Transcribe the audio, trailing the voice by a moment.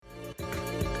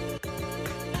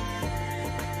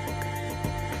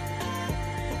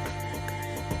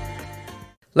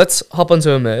let's hop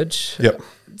onto Emerge. Yep.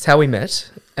 It's how we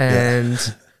met, and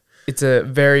it's a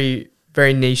very,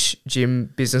 very niche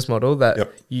gym business model that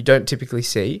you don't typically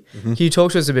see. Can you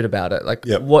talk to us a bit about it? Like,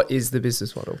 what is the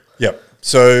business model? Yep.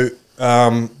 So,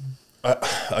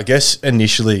 I guess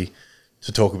initially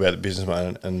to talk about the business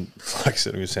model, and like I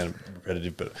said, I'm going to sound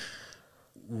repetitive, but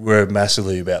we're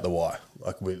massively about the why.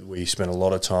 Like we spent a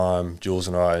lot of time, Jules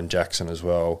and I and Jackson as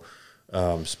well,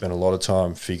 spent a lot of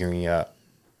time figuring out,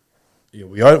 we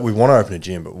want to open a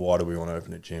gym, but why do we want to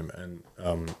open a gym? And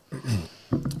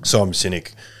Simon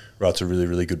Sinek writes a really,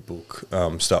 really good book,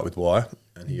 Start With Why,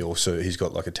 and he's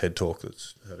got like a TED Talk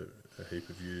that's had a heap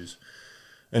of views.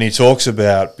 And he talks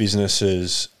about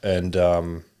businesses and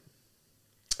how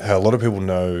a lot of people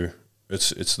know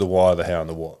it's the why, the how, and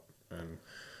the what. And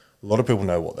a lot of people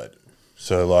know what they do.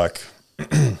 So, like,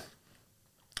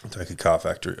 take a car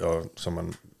factory or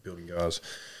someone building cars,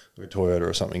 like a Toyota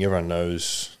or something. Everyone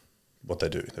knows what they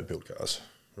do. They build cars,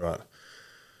 right?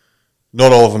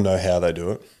 Not all of them know how they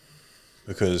do it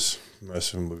because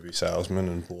most of them would be salesmen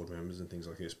and board members and things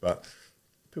like this. But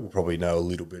people probably know a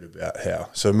little bit about how.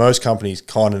 So most companies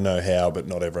kind of know how, but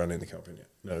not everyone in the company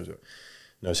knows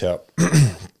how.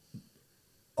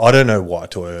 I don't know why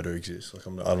Toyota exists. Like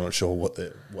I'm not sure what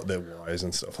their why is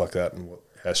and stuff like that, and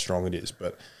how strong it is.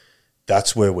 But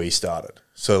that's where we started.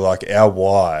 So like our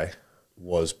why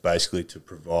was basically to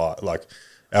provide. Like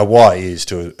our why is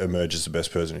to emerge as the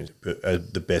best person,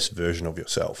 the best version of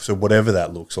yourself. So whatever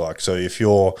that looks like. So if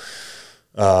you're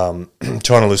trying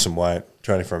to lose some weight,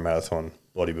 training for a marathon,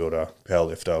 bodybuilder,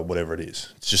 powerlifter, whatever it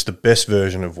is, it's just the best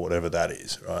version of whatever that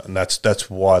is, right? And that's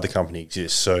why the company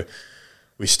exists. So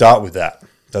we start with that.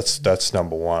 That's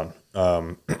number one.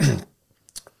 And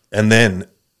then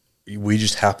we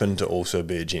just happen to also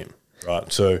be a gym,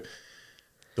 right? So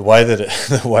the way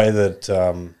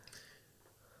that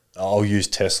I'll use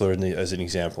Tesla as an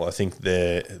example. I think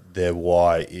their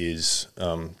why is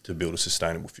to build a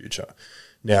sustainable future.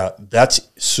 Now that's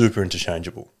super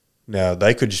interchangeable. Now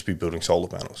they could just be building solar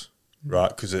panels, right?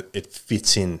 Because it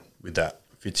fits in with that,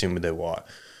 fits in with their why.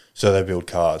 So they build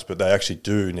cars, but they actually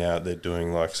do now. They're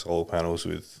doing like solar panels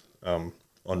with on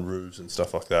roofs and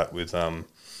stuff like that with that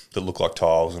look like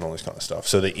tiles and all this kind of stuff.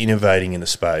 So they're innovating in the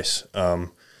space.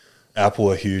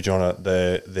 Apple are huge on it.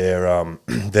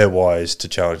 Their why is to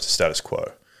challenge the status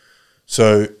quo.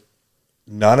 So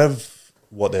none of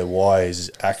what their why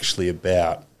is actually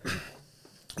about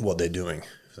what they're doing,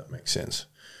 if that makes sense.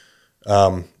 Do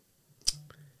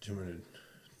you want me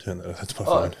to turn that? That's my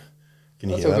phone. Can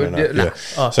you hear that? Yeah.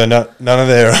 Oh. So none of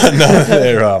their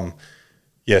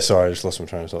sorry, I just lost my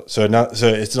train of thought. So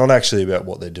it's not actually about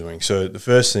what they're doing. So the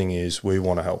first thing is we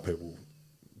want to help people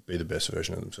be the best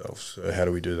version of themselves. So how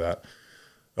do we do that?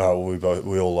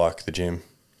 We all like the gym,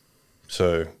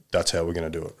 so that's how we're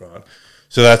going to do it, right?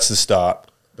 So that's the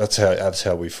start. That's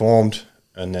how we formed,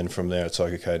 and then from there it's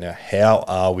like, okay, now how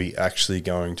are we actually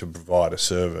going to provide a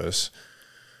service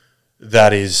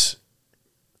that is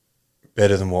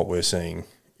better than what we're seeing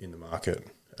in the market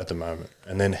at the moment?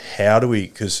 And then how do we?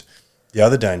 Because the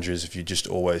other danger is if you're just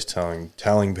always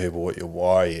telling people what your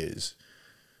why is,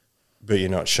 but you're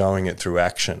not showing it through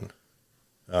action,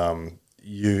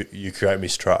 you create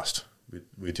mistrust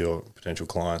with your potential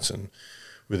clients and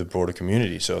with the broader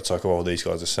community. So it's like, oh, these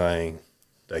guys are saying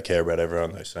they care about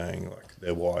everyone. They're saying like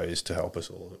their why is to help us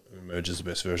all emerge as the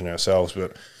best version of ourselves.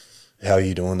 But how are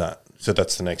you doing that? So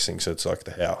that's the next thing. So it's like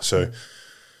the how. So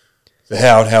the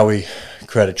how and how we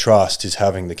create trust is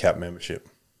having the cap membership.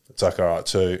 It's like, all right,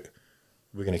 so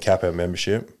we're going to cap our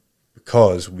membership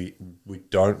because we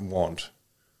don't want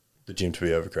the gym to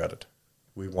be overcrowded.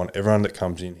 We want everyone that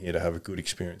comes in here to have a good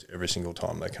experience every single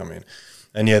time they come in.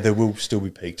 And yeah, there will still be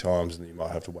peak times and you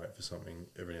might have to wait for something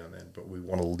every now and then, but we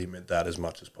want to limit that as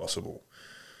much as possible.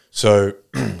 So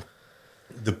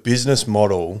the business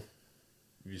model,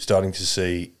 you're starting to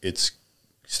see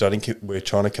we're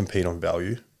trying to compete on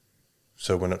value.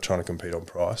 So we're not trying to compete on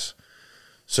price.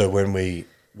 So when we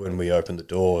opened the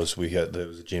doors, there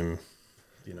was a gym,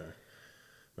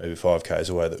 maybe 5 Ks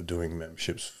away that were doing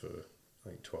memberships for I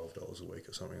think $12 a week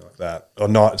or something like that. Or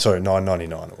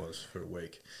 $9.99 it was for a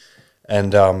week.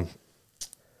 And I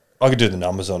could do the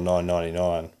numbers on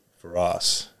 $9.99 for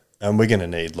us, and we're going to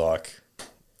need like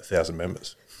 1,000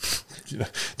 members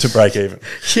to break even.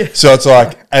 Yeah. So it's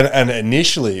like, and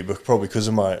initially, but probably because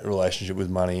of my relationship with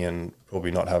money and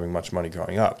probably not having much money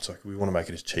growing up, it's like we want to make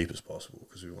it as cheap as possible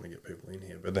because we want to get people in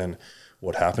here. But then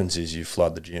what happens is you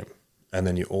flood the gym, and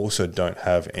then you also don't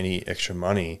have any extra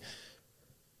money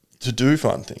to do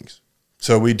fun things.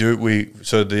 So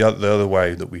the other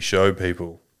way that we show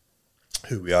people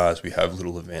who we are is we have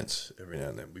little events every now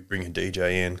and then. We bring a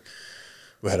DJ in,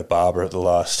 we had a barber at the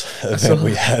last event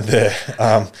we had there.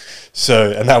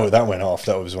 So and that went off.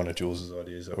 That was one of Jules's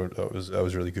ideas. That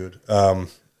was really good.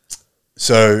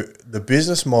 So the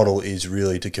business model is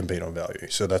really to compete on value.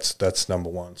 So that's number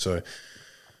one. So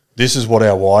this is what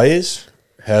our why is.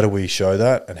 How do we show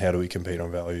that, and how do we compete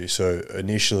on value? So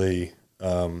initially,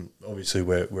 obviously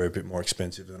we're a bit more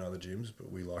expensive than other gyms,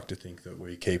 but we like to think that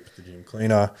we keep the gym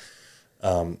cleaner,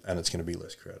 and it's going to be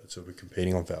less crowded. So we're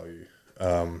competing on value.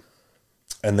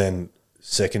 And then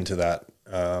second to that,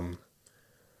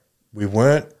 we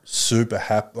weren't super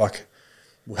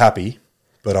happy,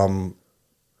 but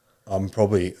I'm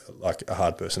probably like a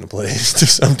hard person to please to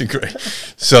some degree.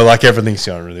 So like everything's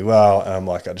going really well, and I'm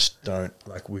like, I just don't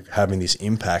like we're having this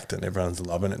impact and everyone's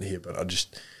loving it here, but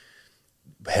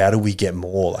how do we get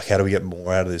more? Like, how do we get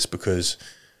more out of this? Because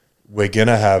we're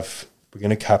gonna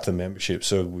cap the membership,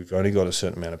 so we've only got a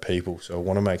certain amount of people. So I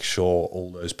want to make sure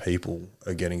all those people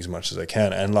are getting as much as they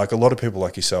can. And like a lot of people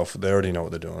like yourself, they already know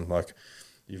what they're doing. Like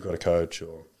you've got a coach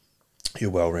or you're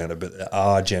well-rounded, but there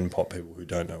are Gen Pop people who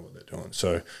don't know what they're doing.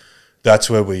 So that's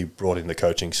where we brought in the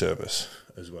coaching service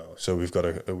as well. So we've got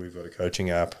a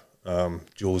coaching app.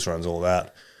 Jules runs all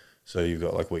that. So you've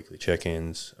got like weekly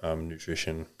check-ins,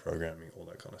 nutrition, programming, all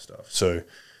that kind of stuff. So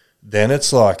then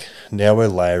it's like now we're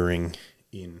layering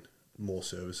in more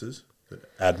services that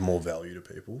add more value to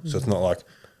people. So it's not like,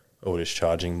 oh, we're just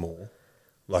charging more.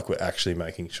 Like we're actually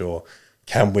making sure,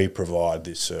 can we provide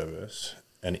this service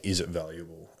and is it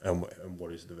valuable, and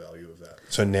what is the value of that?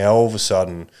 So now all of a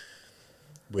sudden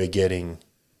we're getting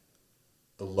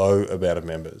a low amount of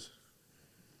members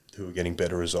who are getting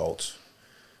better results,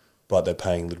 but they're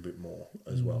paying a little bit more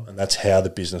as well. And that's how the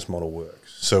business model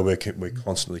works. So we're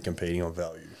constantly competing on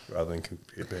value rather than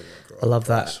competing on growth. I love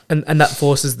that. And that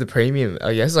forces the premium,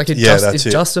 I guess. Like it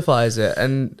justifies it.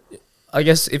 And I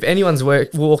guess if anyone's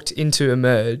walked into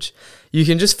Emerge, you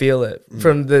can just feel it.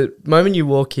 From the moment you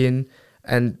walk in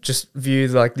and just view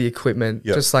like the equipment,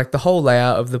 just like the whole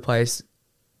layout of the place,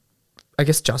 I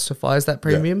guess justifies that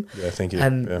premium. Yeah, thank you.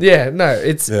 And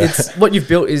it's what you've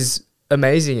built is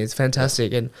amazing. It's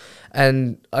fantastic.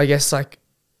 And I guess like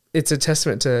it's a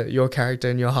testament to your character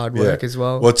and your hard work as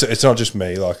well. Well, it's not just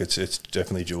me. Like it's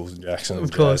definitely Jules and Jackson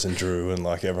and Jazz and Drew and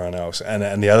like everyone else.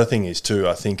 And the other thing is too,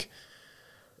 I think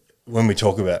when we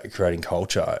talk about creating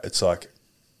culture, it's like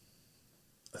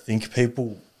I think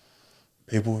people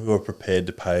who are prepared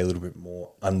to pay a little bit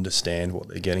more understand what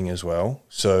they're getting as well.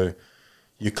 So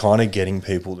you're kind of getting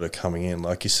people that are coming in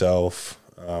like yourself.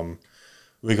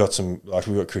 We've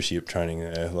got Chris Yip training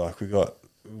there. Like we've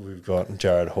got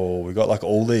Jared Hall. We've got like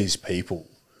all these people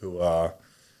who are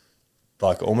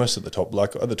like almost at the top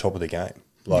of the game.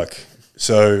 Like,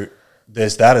 so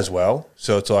there's that as well.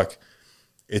 So it's like,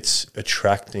 it's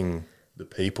attracting the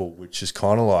people, which is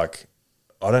kind of like,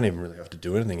 I don't even really have to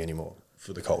do anything anymore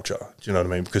for the culture. Do you know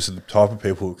what I mean? Because the type of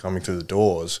people who are coming through the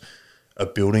doors are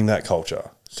building that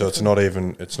culture. So it's not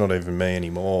even me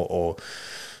anymore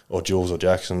or Jules or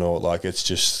Jackson, or like it's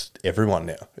just everyone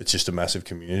now. It's just a massive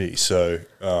community. So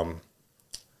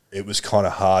it was kind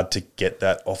of hard to get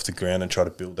that off the ground and try to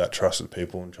build that trust with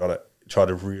people and try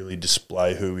to really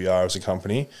display who we are as a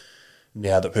company.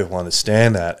 Now that people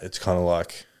understand that, it's kind of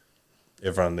like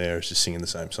everyone there is just singing the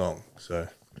same song. So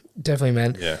definitely,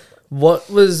 man. Yeah.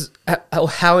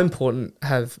 How important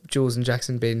have Jules and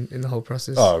Jackson been in the whole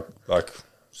process? Oh, like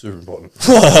super important.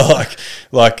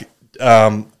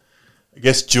 I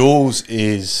guess Jules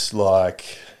is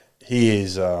like,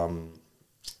 he's the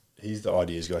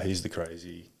ideas guy. He's the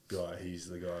crazy guy. He's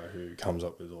the guy who comes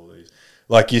up with all these.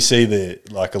 Like you see a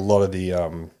lot of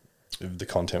the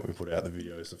content we put out, the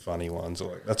videos, the funny ones,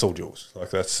 like that's all Jules. Like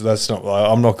that's not.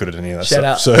 I'm not good at any of that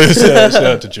stuff. So shout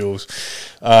out to Jules.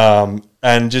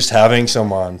 And just having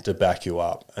someone to back you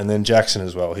up, and then Jackson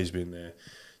as well. He's been there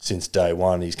since day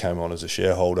one. He's came on as a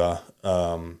shareholder.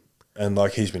 And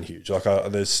like he's been huge. Like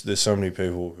there's so many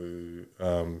people who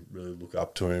really look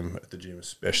up to him at the gym,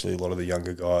 especially a lot of the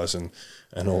younger guys and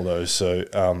all those. So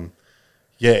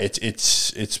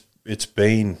it's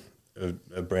been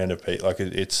a brand of people. Like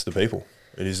it's the people.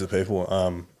 It is the people.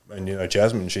 And you know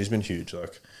Jasmine, she's been huge.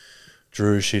 Like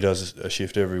Drew, she does a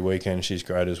shift every weekend. She's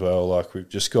great as well. Like we've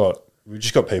just got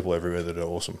people everywhere that are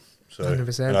awesome. So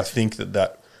 100%. And I think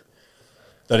that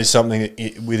is something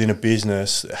that within a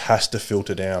business that has to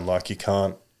filter down. Like you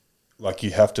can't, like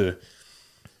you have to,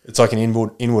 it's like an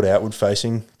inward outward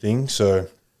facing thing. So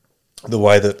the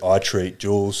way that I treat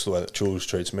Jules, the way that Jules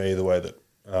treats me, the way that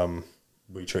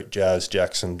we treat Jazz,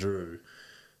 Jackson, Drew,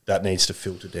 that needs to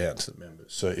filter down to the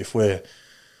members. So if we're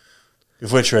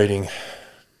treating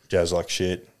Jazz like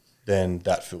shit, then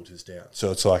that filters down.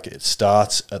 So it's like it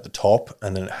starts at the top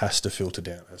and then it has to filter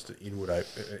down. It has to inward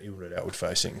outward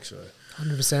facing. So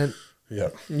 100%. Yeah.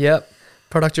 Yep.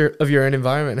 Product of your own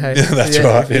environment, hey? Yeah, that's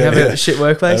right. If you have a shit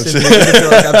workplace, then you're going to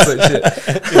feel like absolute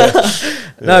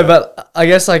shit. No, but I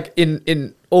guess like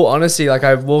in all honesty, like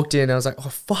I walked in, I was like, oh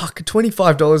fuck,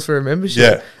 $25 for a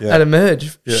membership at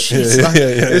Emerge.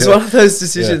 It was one of those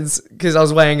decisions because I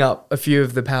was weighing up a few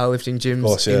of the powerlifting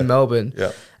gyms in Melbourne.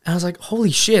 Yeah. And I was like,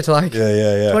 holy shit, like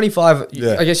 25,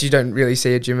 I guess you don't really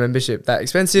see a gym membership that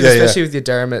expensive, especially with your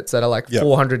Dermits that are like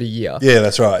 $400 a year. Yeah,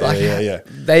 that's right. Like,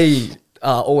 they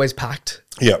are always packed.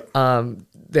 Yeah.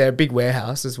 They're a big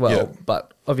warehouse as well,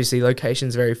 but obviously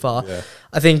location's very far. Yeah.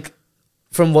 I think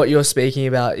from what you're speaking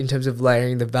about in terms of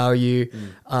layering the value,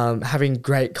 having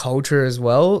great culture as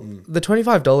well, the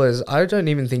 $25, I don't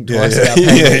even think twice about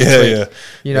paying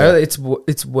You know, it's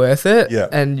worth it. Yeah.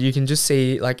 And you can just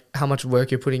see like how much work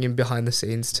you're putting in behind the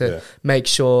scenes to make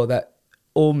sure that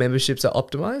all memberships are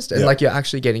optimized and like you're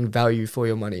actually getting value for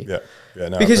your money.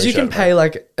 No, because you can pay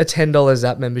like a $10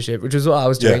 Zap membership, which is what I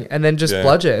was doing, and then just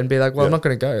bludge it and be like, well, I'm not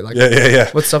going to go.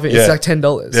 Like, what's stopping? It's like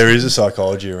 $10. There is a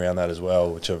psychology around that as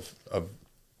well, which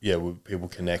when people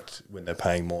connect when they're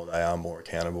paying more, they are more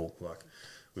accountable. Like,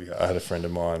 I had a friend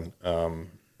of mine,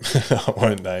 I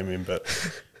won't name him, but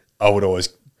I would always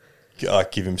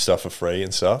like give him stuff for free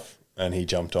and stuff, and he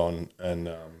jumped on and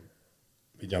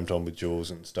with Jules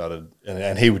and started,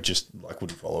 and he would just like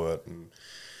wouldn't follow it and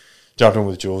jumped on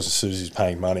with Jules as soon as he's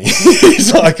paying money.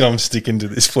 He's like, I'm sticking to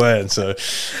this plan. So,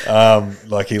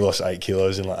 like he lost 8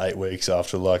 kilos in like 8 weeks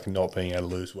after like not being able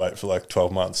to lose weight for like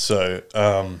 12 months. So,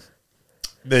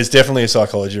 there's definitely a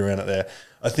psychology around it there.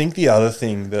 I think the other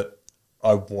thing that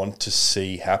I want to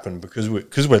see happen because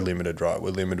we're limited, right? We're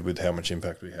limited with how much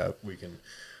impact we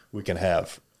can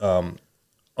have.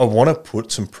 I want to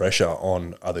put some pressure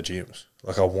on other gyms.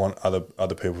 Like I want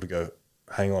other people to go,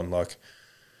 hang on, like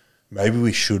maybe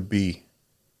we should be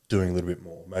doing a little bit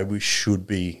more. Maybe we should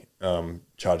be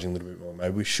charging a little bit more.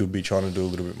 Maybe we should be trying to do a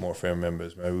little bit more for our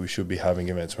members. Maybe we should be having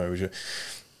events. Maybe we should,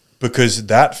 because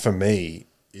that for me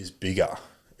is bigger,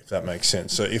 if that makes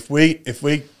sense. So if we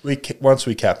once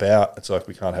we cap out, it's like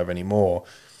we can't have any more.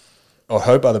 I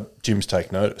hope other gyms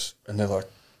take notice and they're like,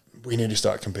 we need to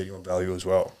start competing on value as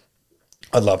well.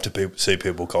 I'd love to see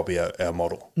people copy our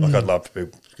model. Like I'd love to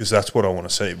because that's what I want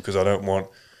to see, because I don't want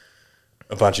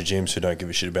a bunch of gyms who don't give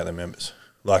a shit about their members.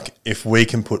 Like if we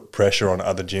can put pressure on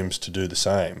other gyms to do the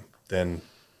same, then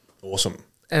awesome.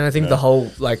 And I think the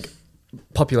whole like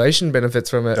population benefits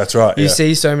from it. That's right. You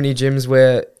see so many gyms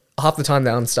where half the time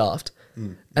they're unstaffed,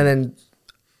 and then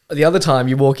the other time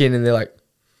you walk in and they're like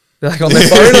on their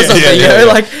phone or something, you know,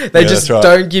 like they just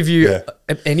don't give you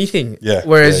anything.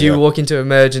 Whereas you walk into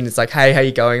Emerge and it's like, hey, how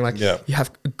you going? Like you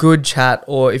have a good chat,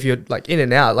 or if you're like in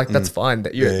and out, like that's fine.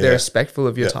 That they're respectful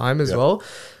of your time as well.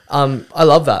 I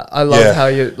love that. I love how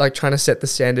you're like trying to set the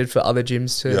standard for other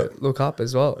gyms to look up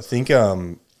as well. I think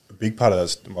a big part of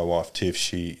that's my wife Tiff.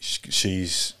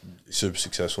 She's super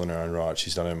successful in her own right.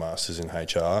 She's done her masters in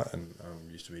HR and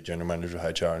used to be general manager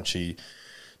of HR, and she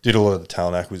did a lot of the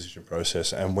talent acquisition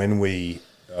process. And when we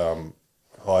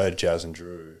hired Jazz and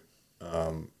Drew,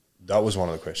 that was one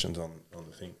of the questions on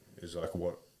the thing, is like,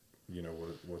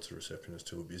 what's a receptionist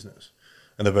to a business?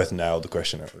 And they both nailed the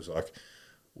question. It was like,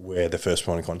 we're the first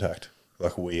point of contact.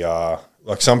 Like we are,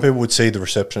 like some people would see the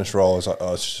receptionist role as like,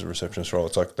 oh, it's just a receptionist role.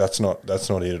 It's like, that's not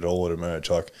it at all at Emerge.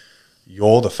 Like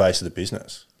you're the face of the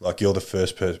business. Like you're the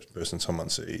first person someone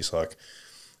sees. Like,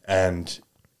 and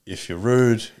if you're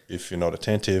rude, if you're not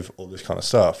attentive, all this kind of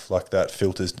stuff, like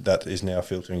that is now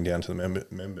filtering down to the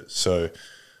members. So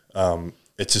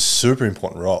it's a super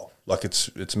important role. Like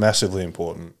it's massively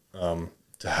important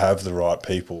to have the right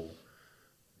people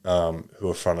who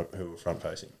are front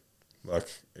facing. Like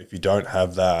if you don't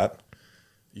have that,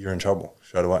 you're in trouble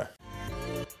straight away.